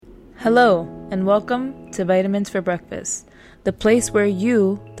Hello, and welcome to Vitamins for Breakfast, the place where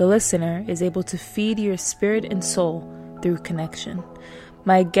you, the listener, is able to feed your spirit and soul through connection.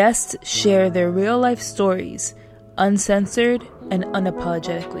 My guests share their real-life stories, uncensored and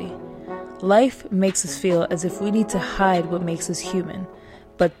unapologetically. Life makes us feel as if we need to hide what makes us human,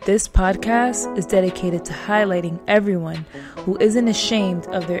 but this podcast is dedicated to highlighting everyone who isn't ashamed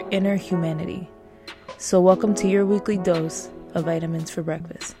of their inner humanity. So welcome to your weekly dose of Vitamins for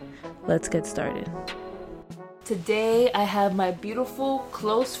Breakfast. Let's get started. Today I have my beautiful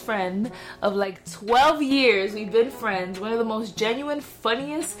close friend of like 12 years. We've been friends. One of the most genuine,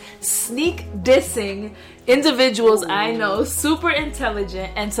 funniest, sneak dissing individuals I know. Super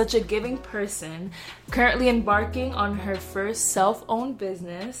intelligent and such a giving person. Currently embarking on her first self-owned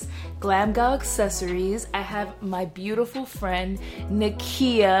business, Glam Gal Accessories. I have my beautiful friend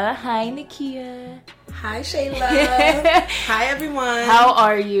Nakia. Hi, Nakia. Hi, Shayla. Hi, everyone. How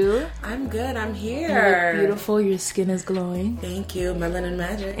are you? I'm good. I'm here. You look beautiful. Your skin is glowing. Thank you. Melanin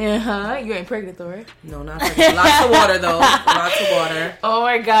magic. You ain't pregnant though, right? No, not pregnant. Lots of water, though. Lots of water. Oh,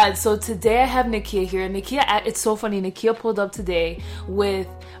 my God. So today I have Nakia here. Nakia, it's so funny. Nakia pulled up today with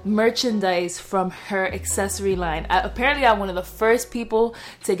merchandise from her accessory line. Apparently, I'm one of the first people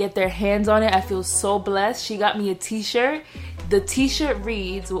to get their hands on it. I feel so blessed. She got me a t-shirt. The t-shirt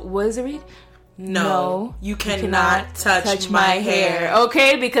reads, what does it read? No, you cannot touch my hair.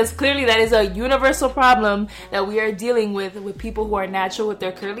 Okay, because clearly that is a universal problem that we are dealing with people who are natural with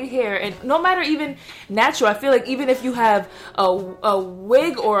their curly hair. And no matter even natural, I feel like even if you have a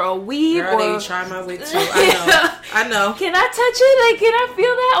wig or a weave, girl, or they try my wig too. I know. Can I touch it? Like, can I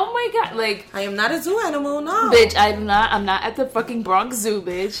feel that? Oh my God! Like, I am not a zoo animal. No, bitch, I'm not at the fucking Bronx Zoo,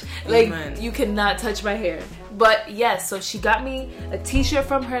 bitch. Like, Amen. You cannot touch my hair. But yes, so she got me a t-shirt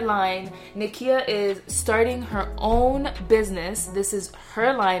from her line. Nakia is starting her own business. This is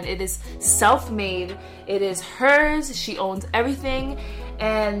her line. It is self-made. It is hers. She owns everything.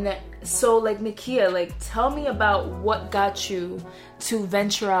 And so, like, Nakia, like, tell me about what got you to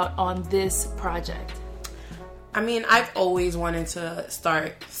venture out on this project. I mean, I've always wanted to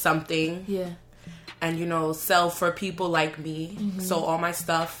start something. Yeah. And, sell for people like me. Mm-hmm. So all my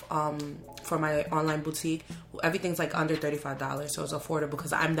stuff for my online boutique, everything's like under $35. So it's affordable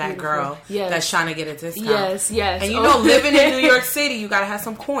because I'm that girl that's trying to get a discount. Yes. And living in New York City, you got to have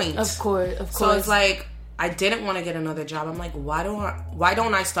some coins. Of course. So it's like, I didn't want to get another job. I'm like, why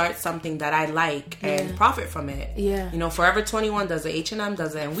don't I start something that I like and profit from it? Yeah. Forever 21 does it, H&M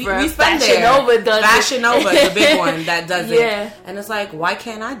does it, and we spend Fashion there. Nova does Fashion Nova is the big one that does it. And it's like, why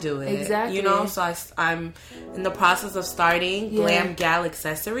can't I do it? Exactly. So I'm in the process of starting Glam Gal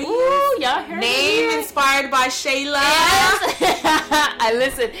Accessories. Ooh, y'all heard Name inspired by Shayla. Yes. I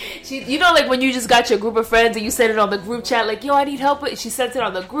listen. She, like when you just got your group of friends and you said it on the group chat, like, yo, I need help with it. She sent it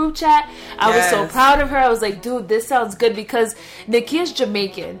on the group chat. I was so proud of her. I was like, dude, this sounds good because Nakia's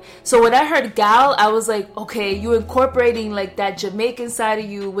Jamaican. So when I heard gal, I was like, okay, you incorporating like that Jamaican side of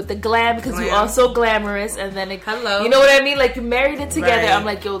you with the glam because you also glamorous, and then hello, you know what I mean? Like you married it together. Right. I'm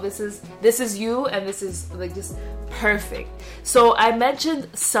like, yo, this is you, and this is like just perfect. So I mentioned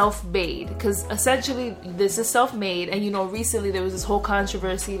self-made because essentially this is self-made, and recently there was this whole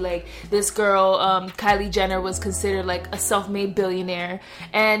controversy, like this girl Kylie Jenner was considered like a self-made billionaire,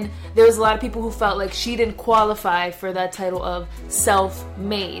 and there was a lot of people who felt like she didn't qualify for that title of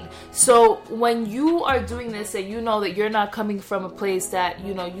self-made. So when you are doing this and you know that you're not coming from a place that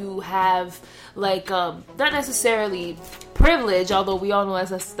you have like not necessarily privilege, although we all know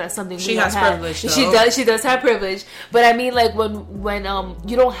that's something she we has don't have. Privilege though. She does have privilege, but I mean like when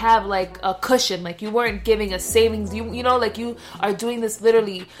you don't have like a cushion, like you weren't giving a savings, like you are doing this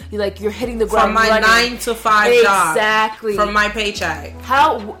literally, like you're hitting the ground from my running. 9 to 5 job, exactly, from my paycheck.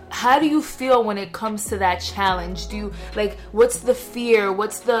 How do you feel when it comes to that challenge? Do you like, what's the fear,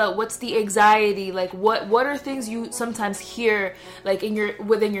 what's the anxiety, like what are things you sometimes hear like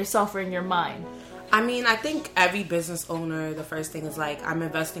within yourself or in your mind? I mean, I think every business owner, the first thing is like, I'm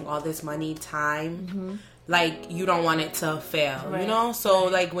investing all this money, time. Mm-hmm. Like, you don't want it to fail, right. So,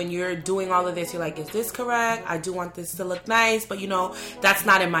 like, when you're doing all of this, you're like, is this correct? I do want this to look nice, but, that's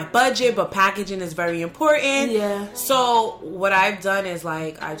not in my budget, but packaging is very important. Yeah. So, what I've done is,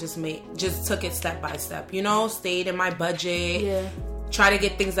 like, I just took it step by step, stayed in my budget. Yeah. Try to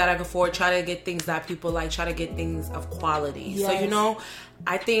get things that I can afford, try to get things that people like, try to get things of quality. Yes. So,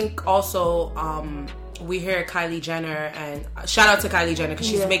 I think also we hear Kylie Jenner, and shout out to Kylie Jenner because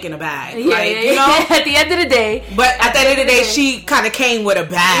she's making a bag. At the end of the day. But at the end of the day, she kind of came with a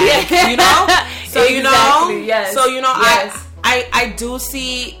bag, So, exactly, yes. So, yes. I do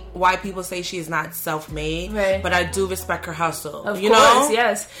see why people say she is not self-made, right. but I do respect her hustle. Of course,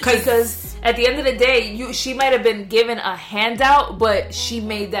 yes. Because at the end of the day, she might have been given a handout, but she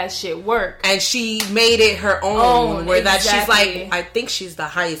made that shit work. And she made it her own. Where that she's like, I think she's the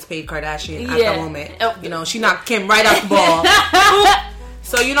highest paid Kardashian at the moment. You know, she knocked Kim right off the ball.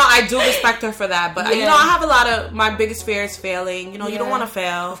 So, you know, I do respect her for that. But, you know, I have a lot of... My biggest fear is failing. You know, you don't want to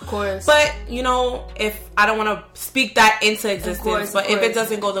fail. Of course. But, you know, if... I don't want to speak that into existence. But if it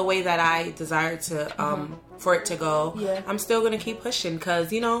doesn't go the way that I desire to... for it to go, I'm still going to keep pushing.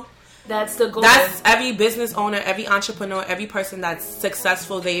 Because, you know... That's the goal. That's every business owner, every entrepreneur, every person that's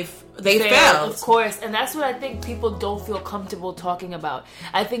successful, they failed. Of course. And that's what I think people don't feel comfortable talking about.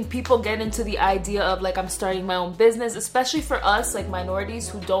 I think people get into the idea of like, I'm starting my own business, especially for us, like minorities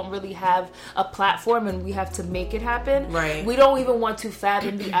who don't really have a platform and we have to make it happen. Right. We don't even want to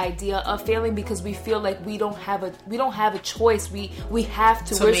fathom the idea of failing because we feel like we don't have a choice. We have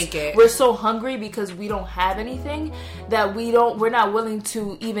to make it. We're so hungry because we don't have anything that we're not willing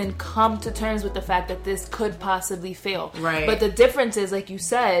to even come to terms with the fact that this could possibly fail. Right. But the difference is, like you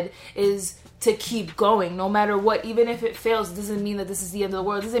said, is to keep going no matter what. Even if it fails, it doesn't mean that this is the end of the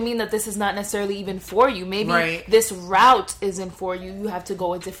world. It doesn't mean that this is not necessarily even for you. Maybe this route isn't for you. You have to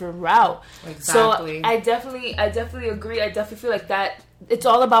go a different route. Exactly. So I definitely agree. I definitely feel like that it's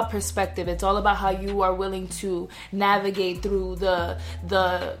all about perspective. It's all about how you are willing to navigate through the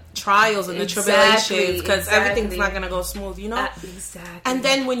trials and the tribulations, because everything's not going to go smooth, you know? Exactly. And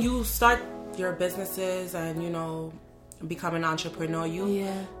then when you start your businesses and, you know, become an entrepreneur, you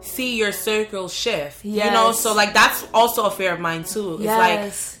see your circle shift. Yes. You know, so like that's also a fear of mine too. It's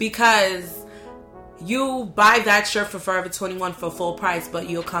like, because you buy that shirt for Forever 21 for full price, but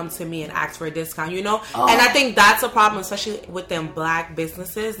you'll come to me and ask for a discount, you know? And I think that's a problem, especially with them black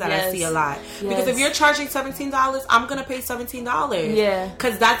businesses that I see a lot. Because if you're charging $17, I'm going to pay $17. Yeah.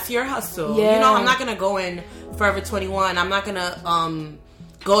 Because that's your hustle. Yeah. You know, I'm not going to go in Forever 21. I'm not going to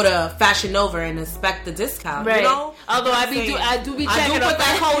go to Fashion Nova and expect the discount, you know? Although I do be checking. I do put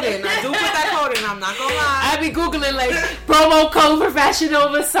that code in. I'm not gonna lie. I be googling like promo code for Fashion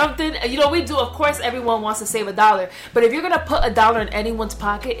Nova something. You know, we do. Of course, everyone wants to save $1, but if you're gonna put $1 in anyone's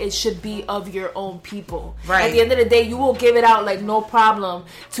pocket, it should be of your own people. Right. At the end of the day, you will give it out like no problem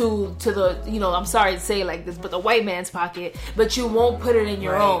to the, you know, I'm sorry to say like this, but the white man's pocket, but you won't put it in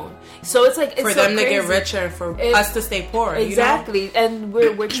your own. So it's like for them to get richer and for us to stay poor. Exactly, you know? And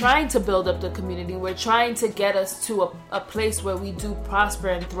we're trying to build up the community. We're trying to get us to a place where we do prosper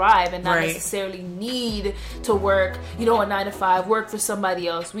and thrive and not necessarily need to work, you know, a 9-to-5, work for somebody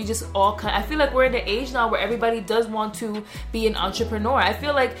else. We just I feel like we're in the age now where everybody does want to be an entrepreneur. I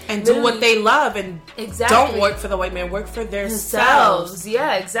feel like and do what they love and don't work for the white man, work for themselves.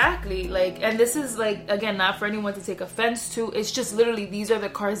 Yeah, exactly. Like, and this is like, again, not for anyone to take offense to. It's just literally these are the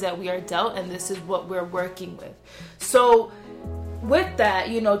cards that we are dealt and this is what we're working with. So with that,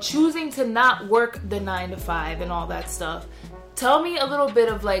 you know, choosing to not work the 9-to-5 and all that stuff, tell me a little bit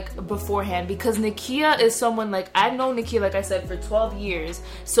of like beforehand, because Nakia is someone like, I've known Nakia, like I said, for 12 years.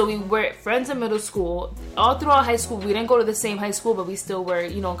 So we were friends in middle school. All throughout high school, we didn't go to the same high school, but we still were,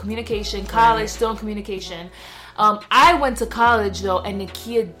 you know, in communication. College, still in communication. I went to college though, and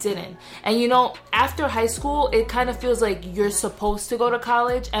Nakia didn't. And you know, after high school, it kind of feels like you're supposed to go to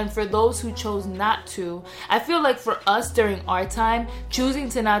college. And for those who chose not to, I feel like for us during our time, choosing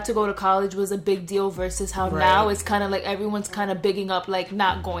to not to go to college was a big deal versus how now it's kind of like everyone's kind of bigging up like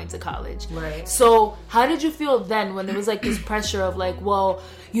not going to college. Right. So how did you feel then when there was like this pressure of like, well,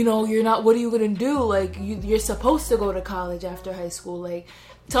 you know, you're not, what are you going to do? Like you're supposed to go to college after high school. Like,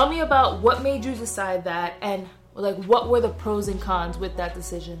 tell me about what made you decide that, and like what were the pros and cons with that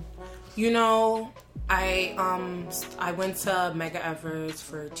decision? You know, I went to Medgar Evers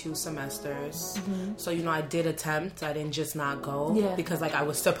for 2 semesters. Mm-hmm. So, you know, I did attempt. I didn't just not go because like I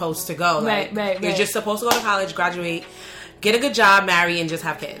was supposed to go. Like, you're just supposed to go to college, graduate, get a good job, marry, and just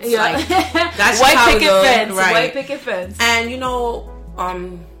have kids. Yeah. Like, that's white how picket it goes. fence. Right. White picket fence. And you know,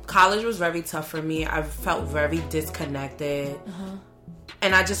 college was very tough for me. I felt very disconnected. Uh-huh.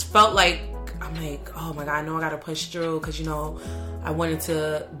 And I just felt like, I'm like, oh my God, I know I gotta push through, because you know, I wanted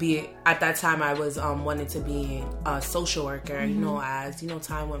to be, at that time I was wanted to be a social worker. Mm-hmm. You know, as you know,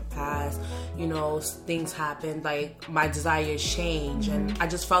 time went past, you know, things happened, like my desires changed. Mm-hmm. And I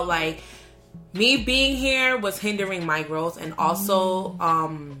just felt like me being here was hindering my growth. And also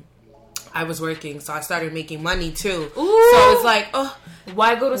I was working, so I started making money too. Ooh. So it's like, oh,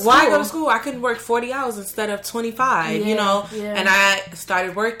 why go to school? Why go to school? I could work 40 hours instead of 25, you know? Yeah. And I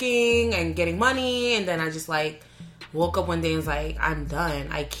started working and getting money, and then I just like woke up one day and was like, I'm done.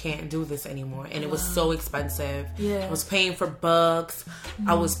 I can't do this anymore. And it was so expensive. I was paying for books.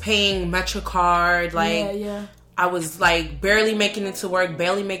 I was paying MetroCard. Like, I was like barely making it to work,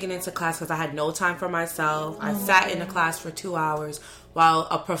 barely making it to class because I had no time for myself. I sat in a class for 2 hours while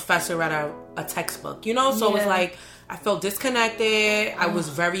a professor read a textbook, you know? So it was like, I felt disconnected. I was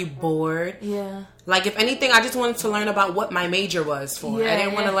very bored. Like, if anything, I just wanted to learn about what my major was for. I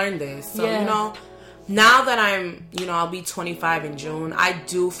didn't want to learn this. So, you know, now that I'm, you know, I'll be 25 in June, I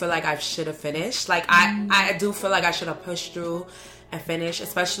do feel like I should have finished. Like, I do feel like I should have pushed through and finished,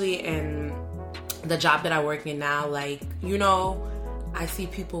 especially in the job that I work in now. Like, you know, I see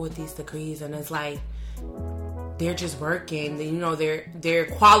people with these degrees and it's like, they're just working, you know, they're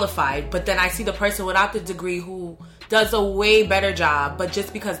qualified, but then I see the person without the degree who does a way better job, but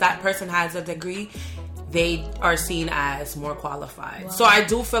just because that person has a degree, they are seen as more qualified. So I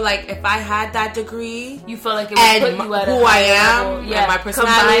do feel like if I had that degree, you feel like it would put you at who I am, and my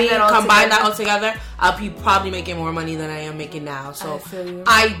personality, combine that all together, I'll be probably making more money than I am making now. So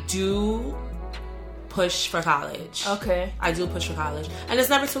I do push for college. I do push for college. And it's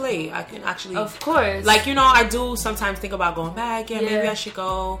never too late. I can actually... Of course. Like, you know, I do sometimes think about going back. Maybe I should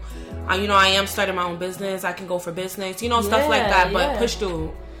go. You know, I am starting my own business. I can go for business. You know, stuff like that. But push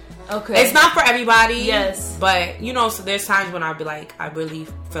through. It's not for everybody. Yes. But, you know, so there's times when I'll be like, I really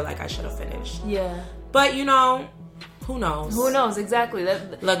feel like I should have finished. But, you know... Who knows? Who knows? Exactly.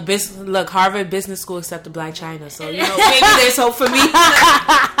 Look, Harvard Business School accepted Black China. So, you know, maybe there's hope for me.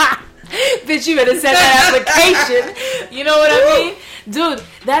 Bitch, you better send that application. You know what I mean? Dude,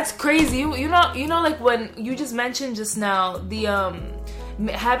 that's crazy. You know, like when you just mentioned just now, the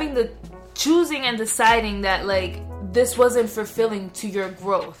having the choosing and deciding that like this wasn't fulfilling to your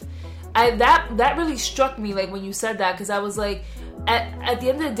growth. That really struck me, like when you said that, because I was like, at the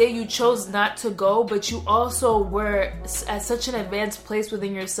end of the day, you chose not to go, but you also were at such an advanced place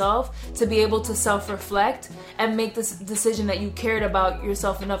within yourself to be able to self-reflect and make this decision that you cared about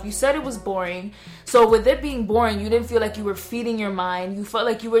yourself enough. You said it was boring. So with it being boring, you didn't feel like you were feeding your mind. You felt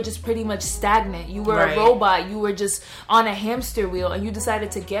like you were just pretty much stagnant. You were a robot. You were just on a hamster wheel, and you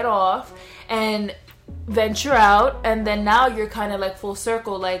decided to get off and venture out, and then now you're kind of like full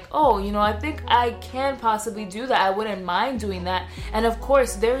circle, like, oh, you know, I think I can possibly do that. I wouldn't mind doing that. And of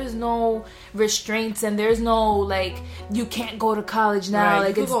course, there is no restraints, and there's no like, you can't go to college now,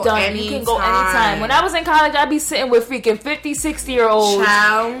 like it's done. You can go anytime. When I was in college, I'd be sitting with freaking 50, 60-year-olds.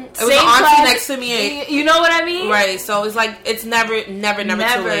 Child, it was an auntie next to me. You know what I mean? Right. So it's like, it's never too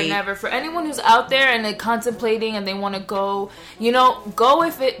late. Never. For anyone who's out there and they're contemplating and they want to go, you know, go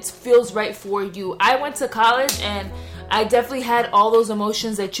if it feels right for you. I went to college and I definitely had all those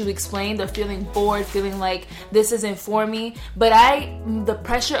emotions that you explained, of feeling bored, feeling like this isn't for me. But the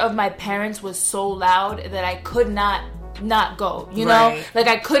pressure of my parents was so loud that I could not go, you know? Like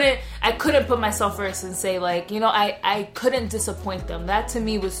I couldn't put myself first and say like, you know, I couldn't disappoint them. That to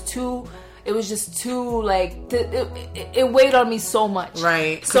me was too... It was just too, like, it weighed on me so much.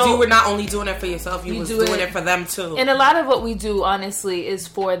 Right. Because you were not only doing it for yourself, you was doing it for them, too. And a lot of what we do, honestly, is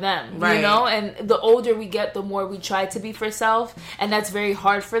for them, you know? And the older we get, the more we try to be for self. And that's very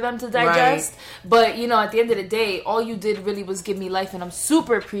hard for them to digest. But, you know, at the end of the day, all you did really was give me life. And I'm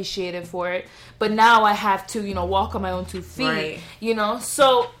super appreciative for it. But now I have to, you know, walk on my own 2 feet, you know?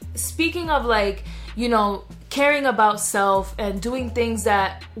 So, speaking of, like, you know... caring about self and doing things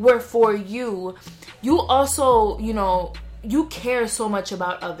that were for you, you also, you know, you care so much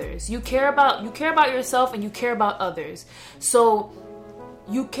about others. You care about yourself and you care about others. So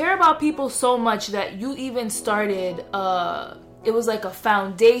you care about people so much that you even started, it was like a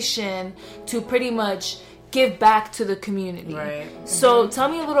foundation to pretty much give back to the community. So tell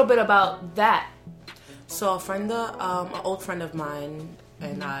me a little bit about that. So an old friend of mine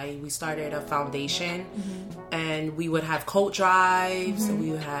and we started a foundation, and we would have coat drives, and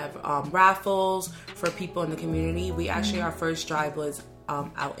we would have raffles for people in the community. We actually, our first drive was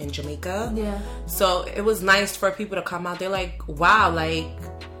out in Jamaica. So it was nice for people to come out. They're like, wow, like,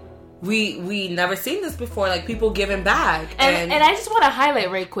 we never seen this before, like people giving back. And I just want to highlight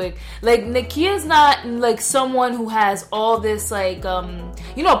right quick, like Nakia's not like someone who has all this like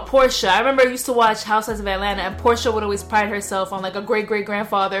you know, Portia. I remember I used to watch Housewives of Atlanta, and Portia would always pride herself on like a great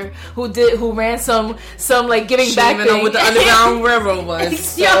grandfather who ran some like giving back thing. She didn't even know what the Underground Railroad was.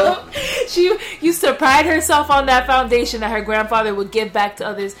 So. Yo, she used to pride herself on that foundation that her grandfather would give back to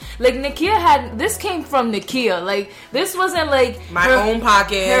others. Like Nakia this came from Nakia. Like this wasn't like her own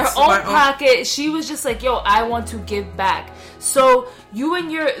pocket. Her own pocket. She was just like, yo, I want to give back. So you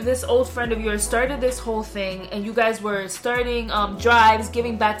and this old friend of yours started this whole thing, and you guys were starting drives,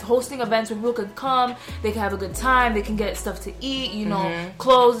 giving back, hosting events where people could come, they can have a good time, they can get stuff to eat, you know,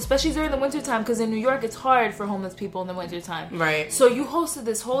 clothes, especially during the winter time, because in New York it's hard for homeless people in the winter time. Right. So you hosted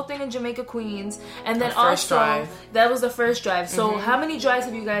this whole thing in Jamaica, Queens, and then also that was the first drive. So how many drives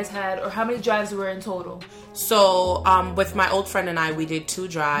have you guys had, or how many drives were in total? So with my old friend and I, we did 2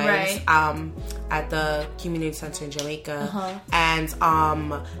 drives at the community center in Jamaica, and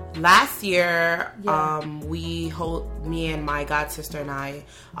last year me and my god sister and I,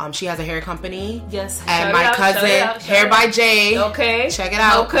 she has a hair company, and my cousin, Hair by Jay, check it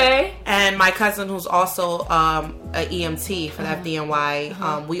out, and my cousin who's also a EMT for the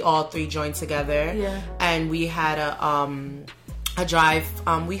FDNY, we all 3 joined together, and we had a drive.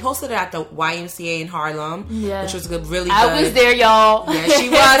 We hosted it at the YMCA in Harlem, which was really good. I was there, y'all. Yeah, she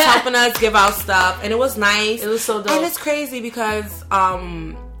was helping us give out stuff, and it was nice. It was so dope. And it's crazy because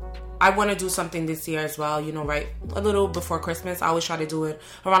I want to do something this year as well, you know, right a little before Christmas. I always try to do it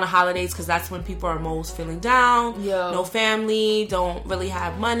around the holidays because that's when people are most feeling down. No family, don't really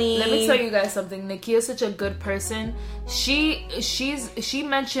have money. Let me tell you guys something. Nakia is such a good person. She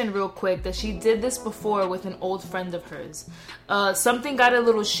mentioned real quick that she did this before with an old friend of hers. Something got a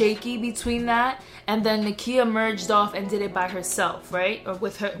little shaky between that, and then Nakia merged off and did it by herself, right? Or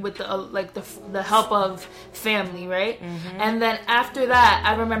with the help of family, right? And then after that,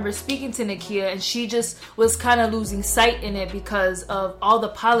 I remember speaking to Nakia, and she just was kind of losing sight in it because of all the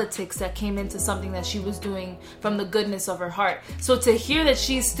politics that came into something that she was doing from the goodness of her heart. So to hear that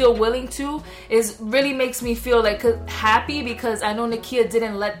she's still willing to really makes me feel like happy, because I know Nakia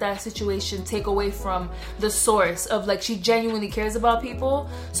didn't let that situation take away from the source of, like, she genuinely cares about people,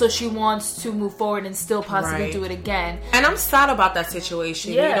 so she wants to move forward and still possibly do it again. And I'm sad about that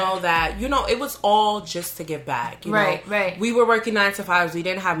situation. You know that, you know, it was all just to give back, you know. We were working 9 to 5s, we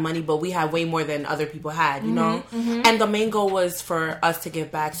didn't have money, but we had way more than other people had, you know. And the main goal was for us to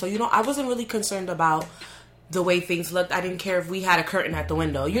give back. So, you know, I wasn't really concerned about the way things looked. I didn't care if we had a curtain at the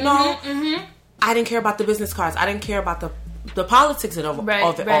window, you know. I didn't care about the business cards. I didn't care about the politics of it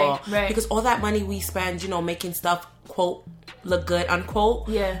all. Because all that money we spend, you know, making stuff, quote, look good, unquote,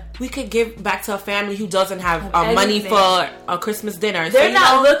 we could give back to a family who doesn't have money for a Christmas dinner. They're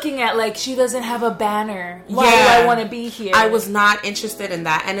not looking at, like, she doesn't have a banner. Why do I want to be here? I was not interested in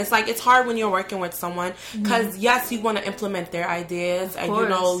that. And it's like, it's hard when you're working with someone, because yes, you want to implement their ideas, and you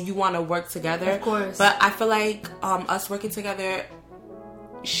know, you want to work together. Of course. But I feel like us working together,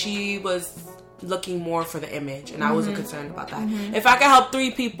 she was looking more for the image, and I wasn't concerned about that. If I could help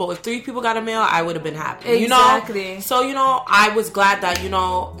 3 people, if 3 people got a meal, I would have been happy. You know? So, you know, I was glad that, you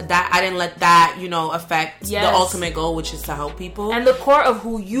know, that I didn't let that, you know, affect the ultimate goal, which is to help people. And the core of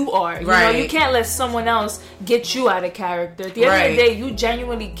who you are. You know, you can't let someone else get you out of character. At the end of the day, you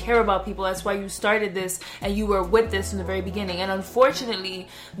genuinely care about people. That's why you started this, and you were with this from the very beginning. And unfortunately,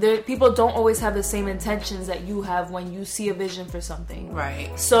 people don't always have the same intentions that you have when you see a vision for something.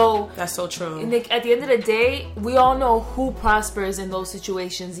 So that's so true. At the end of the day, we all know who prospers in those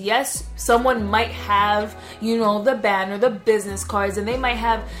situations. Yes, someone might have, you know, the banner, the business cards, and they might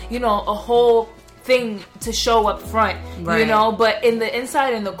have, you know, a whole thing to show up front, you know, but in the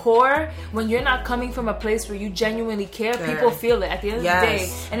inside and the core, when you're not coming from a place where you genuinely care, people feel it at the end of the day.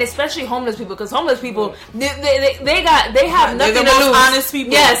 And especially homeless people, because homeless people, they have nothing to lose. Honest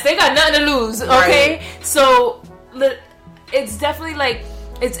people. Yes, they got nothing to lose. Okay, so it's definitely like,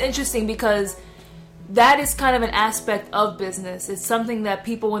 it's interesting because that is kind of an aspect of business. It's something that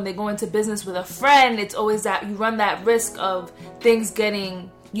people, when they go into business with a friend, it's always that you run that risk of things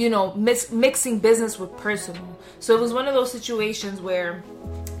getting, you know, mixing business with personal. So it was one of those situations where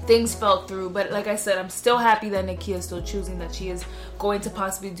things fell through, but like I said, I'm still happy that Nakia is still choosing that she is going to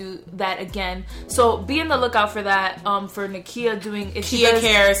possibly do that again. So be on the lookout for that, for Nakia doing, if Kia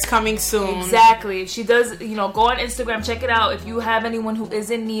Cares coming soon. Exactly. If she does, you know, go on Instagram, check it out. If you have anyone who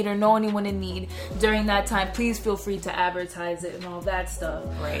is in need or know anyone in need during that time, please feel free to advertise it and all that stuff.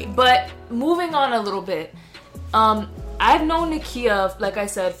 But moving on a little bit, I've known Nakia, like I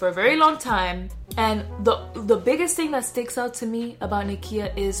said, for a very long time. And the biggest thing that sticks out to me about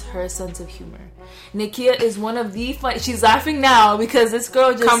Nakia is her sense of humor. Nakia is one of the fun. She's laughing now because this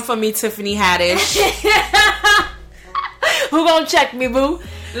girl just... Come for me, Tiffany Haddish. Who gonna check me, boo?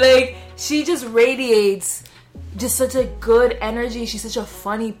 Like, she just radiates just such a good energy. She's such a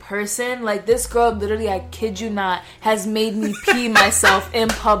funny person. Like, this girl, literally, I kid you not, has made me pee myself in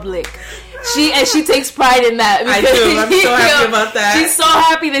public. She takes pride in that. I do. I'm so happy about that. She's so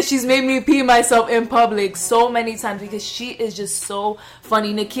happy that she's made me pee myself in public so many times because she is just so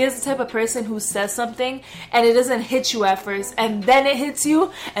funny. Nakia's the type of person who says something and it doesn't hit you at first, and then it hits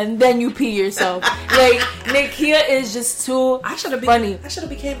you, and then you pee yourself. Like, Nakia is just too funny. I should have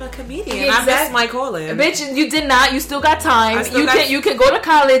became a comedian. Exactly. I missed my calling. Bitch, you did not. You still got time. You can go to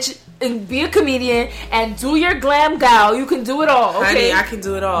college and be a comedian and do your glam gal. You can do it all. Okay? Honey, I can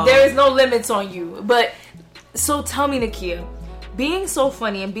do it all. There is no limits on you. But so tell me, Nakia, being so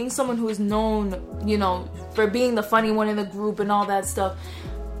funny and being someone who is known, you know, for being the funny one in the group and all that stuff,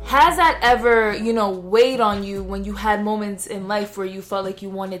 has that ever, you know, weighed on you when you had moments in life where you felt like you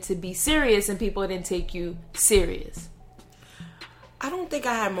wanted to be serious and people didn't take you serious? I don't think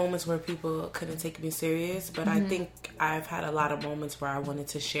I had moments where people couldn't take me serious, but I think I've had a lot of moments where I wanted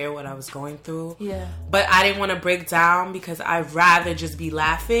to share what I was going through. Yeah. But I didn't want to break down because I'd rather just be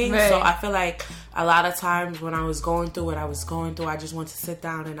laughing. Right. So I feel like a lot of times when I was going through what I was going through, I just wanted to sit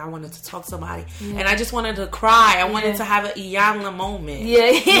down and I wanted to talk to somebody. Yeah. And I just wanted to cry. I wanted to have an Iyanla moment. Yeah.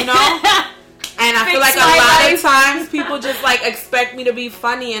 You know? And I feel like a lot of times people just like expect me to be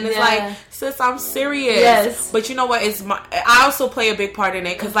funny, and it's like, sis, I'm serious. Yes. But you know what? I also play a big part in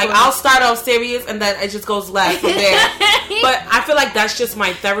it because like I'll start off serious and then it just goes left from there. But I feel like that's just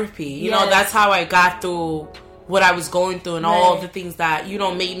my therapy. You know, that's how I got through what I was going through and all the things that, you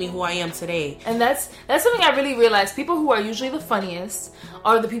know, made me who I am today. And that's something I really realized. People who are usually the funniest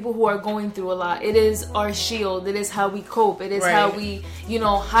are the people who are going through a lot. It is our shield. It is how we cope. It is how we, you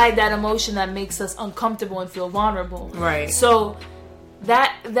know, hide that emotion that makes us uncomfortable and feel vulnerable. Right. So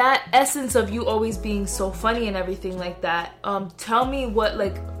that essence of you always being so funny and everything like that, tell me what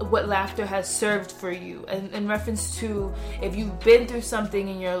laughter has served for you, and in reference to if you've been through something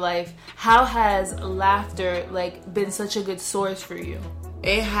in your life, how has laughter like been such a good source for you?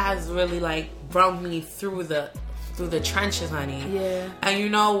 It has really like brought me through the trenches, honey. Yeah. And you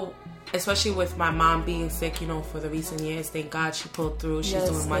know, especially with my mom being sick, you know, for the recent years, thank God she pulled through. She's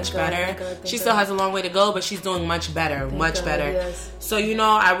doing much better. She still has a long way to go, but she's doing much better, much better. Yes. So, you know,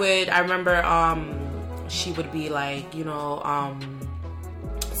 I remember she would be like, you know,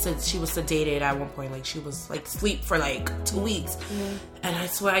 since she was sedated at one point, like she was like asleep for like 2 weeks. And I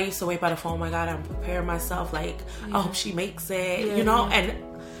swear I used to wait by the phone, oh my God, I'm preparing myself, like I hope she makes it, you know, and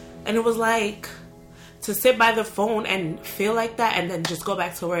it was like to sit by the phone and feel like that and then just go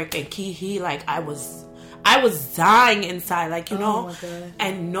back to work and like I was dying inside, like, you know,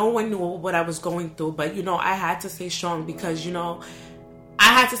 and no one knew what I was going through, but you know, I had to stay strong because, you know, I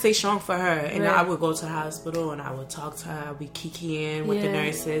had to stay strong for her, and I would go to the hospital and I would talk to her, we kikiing with the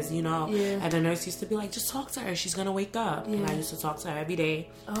nurses, you know, and the nurse used to be like, just talk to her, she's gonna wake up, and I used to talk to her every day.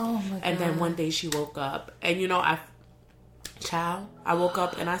 Oh my God. And then one day she woke up, and you know, I woke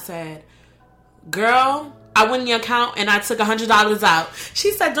up and I said, girl, I went in your account and I took $100 out.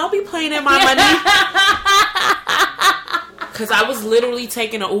 She said, don't be playing in my money. Because I was literally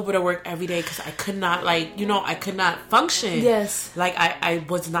taking an Uber to work every day because I could not, like, you know, I could not function. Yes. Like, I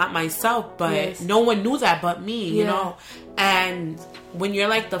was not myself, but no one knew that but me, you know. And when you're,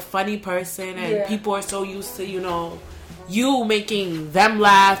 like, the funny person and people are so used to, you know, you making them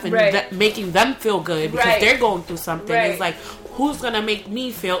laugh and making them feel good because they're going through something. It's like, who's gonna make me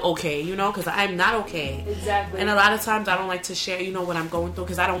feel okay, you know, because I'm not okay. Exactly. And a lot of times I don't like to share, you know, what I'm going through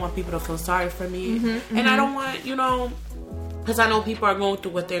because I don't want people to feel sorry for me. And I don't want, you know, because I know people are going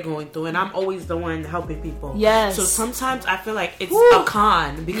through what they're going through, and I'm always the one helping people. Yes. So sometimes I feel like it's a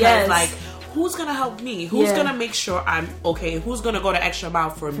con because like, who's gonna help me? Who's gonna make sure I'm okay? Who's gonna go the extra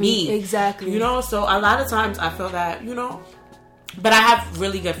mile for me? Exactly. You know, so a lot of times I feel that, you know, but I have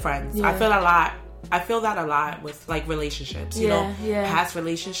really good friends. I feel that a lot with like relationships, you know, past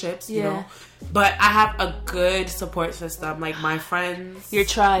relationships, you know. But I have a good support system. Like my friends, your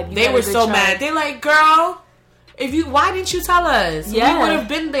tribe, they were so mad. They're like, "Girl, why didn't you tell us? We would have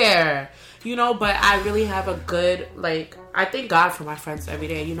been there." You know, but I really have a good, like, I thank God for my friends every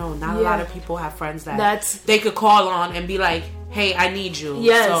day. You know, not a lot of people have friends that they could call on and be like, "Hey, I need you."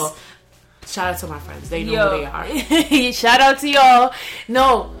 Yes. So shout out to my friends. They know who they are. Shout out to y'all.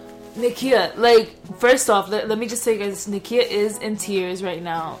 No, Nakia, like, first off, let me just say this. Nakia is in tears right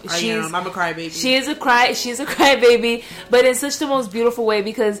now. I'm a crybaby. She's a crybaby, but in such the most beautiful way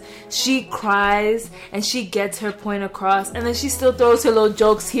because she cries and she gets her point across, and then she still throws her little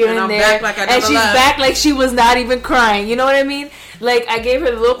jokes here and there, and she's back like she was not even crying. You know what I mean? Like, I gave her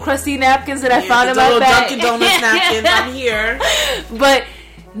the little crusty napkins that I found in my bag. Dunkin' Donuts napkins. I'm here. But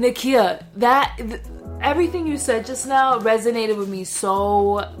Nakia, everything you said just now resonated with me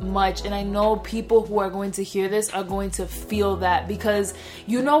so much, and I know people who are going to hear this are going to feel that, because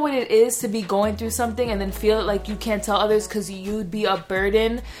you know what it is to be going through something and then feel like you can't tell others because you'd be a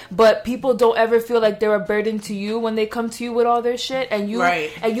burden, but people don't ever feel like they're a burden to you when they come to you with all their shit, and you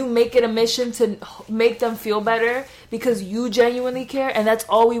make it a mission to make them feel better because you genuinely care, and that's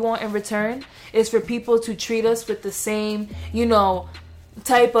all we want in return, is for people to treat us with the same, you know,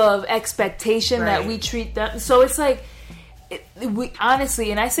 type of expectation that we treat them. So it's like, we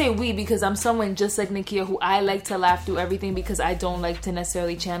honestly, and I say we because I'm someone just like Nakia who I like to laugh through everything because I don't like to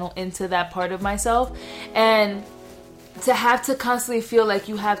necessarily channel into that part of myself, and to have to constantly feel like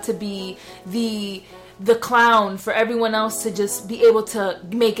you have to be the clown for everyone else to just be able to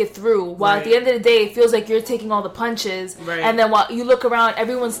make it through, while at the end of the day it feels like you're taking all the punches, and then while you look around,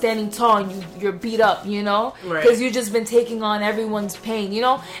 everyone's standing tall and you're beat up, you know, because you've just been taking on everyone's pain, you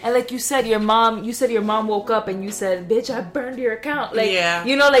know. And like you said your mom woke up and you said, bitch, I burned your account, like,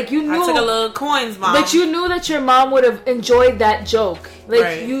 you know, like you knew I took a little coins, mom, but you knew that your mom would have enjoyed that joke,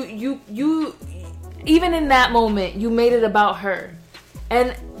 like you even in that moment you made it about her.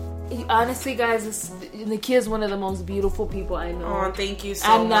 And honestly, guys, Nakia is one of the most beautiful people I know. Oh, thank you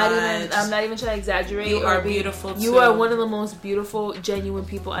so much. I'm not even trying to exaggerate. You are beautiful too. You are one of the most beautiful, genuine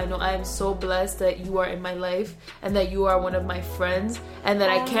people I know. I am so blessed that you are in my life and that you are one of my friends, and that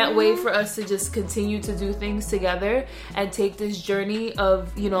I can't wait for us to just continue to do things together and take this journey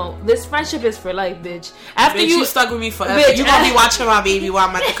of, you know, this friendship is for life, bitch. After you stuck with me forever. Bitch, you gonna be watching my baby while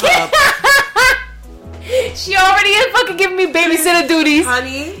I'm at the club. She already is fucking giving me babysitter duties.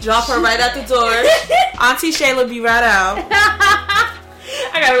 Honey, drop her right at the door. Auntie Shayla be right out.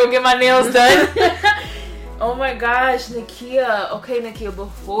 I gotta go get my nails done. Oh my gosh, Nakia. Okay, Nakia,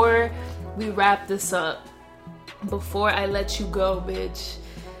 before we wrap this up, before I let you go, bitch.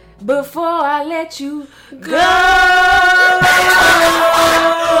 Before I let you go.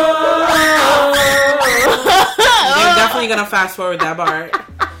 You're definitely gonna fast forward that part.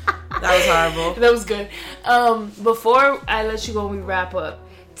 That was horrible. That was good. Before I let you go and we wrap up,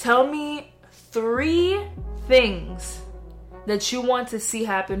 tell me 3 things that you want to see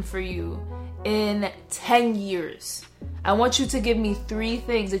happen for you in 10 years. I want you to give me 3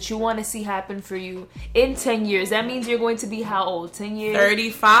 things that you want to see happen for you in 10 years. That means you're going to be how old? 10 years?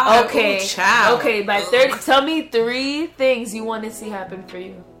 35. Okay. Ooh, child. Okay, by 30. Tell me 3 things you want to see happen for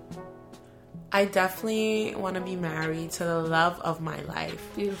you. I definitely want to be married to the love of my life.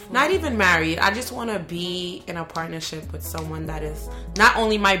 Beautiful. Not even married. I just want to be in a partnership with someone that is not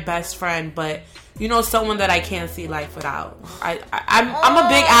only my best friend, but, you know, someone that I can't see life without. I'm a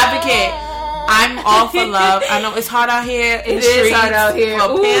big advocate. I'm all for love. I know it's hard out here in the streets. It is hard out here. For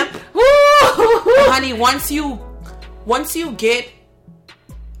a pimp. Honey, once you get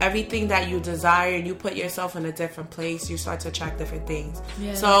everything that you desire and you put yourself in a different place, you start to attract different things.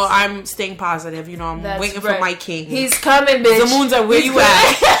 Yes. So I'm staying positive. You know, I'm waiting for my king. He's coming, bitch. The moons are where you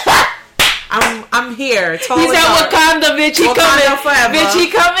at. I'm here. Totally. He's at Wakanda, bitch. He coming. Forever. Bitch,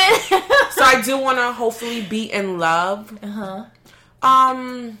 he coming. So I do want to hopefully be in love.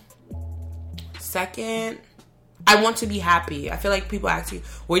 Second, I want to be happy. I feel like people ask you,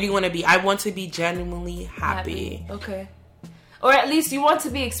 where do you want to be? I want to be genuinely happy. Okay. Or at least you want to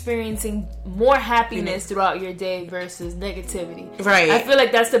be experiencing more happiness throughout your day versus negativity. Right. I feel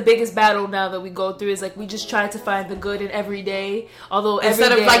like that's the biggest battle now that we go through, is like we just try to find the good in every day. Although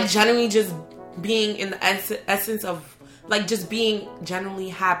instead of like genuinely just being in the essence of like just being genuinely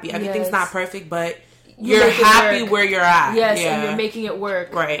happy. Everything's not perfect, but you're happy where you're at. Yes, and you're making it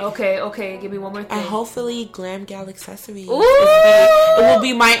work. Right. Okay. Give me one more thing. And hopefully Glam Gal Accessories. It will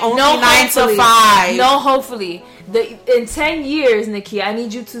be my only 9 to 5. No, hopefully. In 10 years, Nikki, I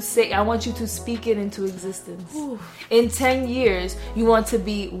want you to speak it into existence. Ooh. In 10 years, you want to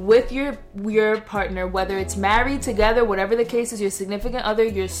be with your partner, whether it's married, together, whatever the case is, your significant other,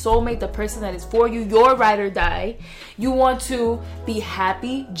 your soulmate, the person that is for you, your ride or die. You want to be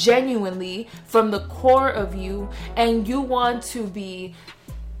happy, genuinely, from the core of you, and you want to be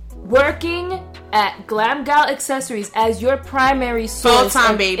working at Glam Gal Accessories as your primary source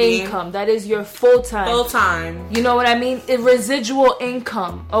of income. That is your full-time. You know what I mean? A residual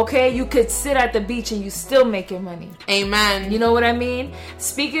income, okay? You could sit at the beach and you still make your money. Amen. You know what I mean?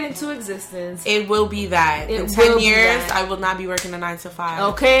 Speak it into existence. It will be that. In 10 years, I will not be working a 9 to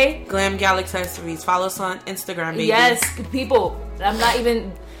 5. Okay? Glam Gal Accessories. Follow us on Instagram, baby. Yes, people. I'm not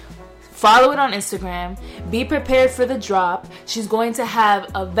even... Follow it on Instagram. Be prepared for the drop. She's going to have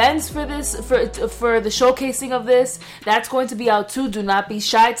events for this, for the showcasing of this. That's going to be out too. Do not be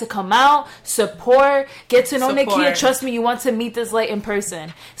shy to come out, support, get to know Nakia. Trust me, you want to meet this light in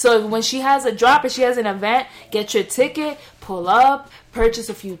person. So when she has a drop or she has an event, get your ticket, pull up, purchase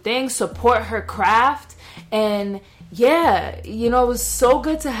a few things, support her craft, and yeah, you know, it was so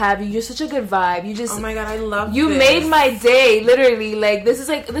good to have you. You're such a good vibe. You just, oh my god, I love you. Made my day, literally. Like, this is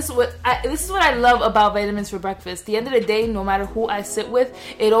what I love about Vitamins for Breakfast. At the end of the day, no matter who I sit with,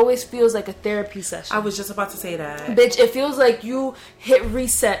 it always feels like a therapy session. I was just about to say that, bitch. It feels like you hit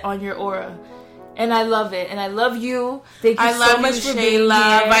reset on your aura. And I love it. And I love you. Thank you so much for being here.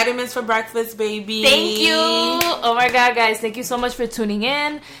 Vitamins for Breakfast, baby. Thank you. Oh my God, guys. Thank you so much for tuning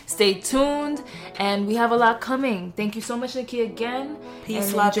in. Stay tuned. And we have a lot coming. Thank you so much, Nakia, again.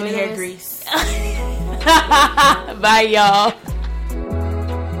 Peace, love, and hair grease. Bye, y'all.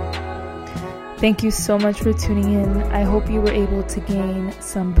 Thank you so much for tuning in. I hope you were able to gain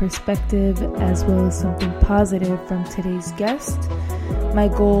some perspective as well as something positive from today's guest. My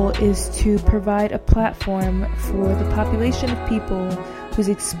goal is to provide a platform for the population of people whose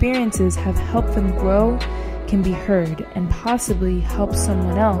experiences have helped them grow, can be heard, and possibly help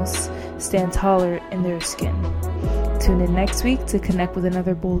someone else stand taller in their skin. Tune in next week to connect with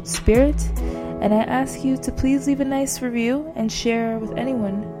another bold spirit, and I ask you to please leave a nice review and share with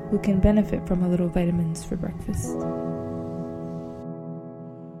anyone who can benefit from a little Vitamins for Breakfast.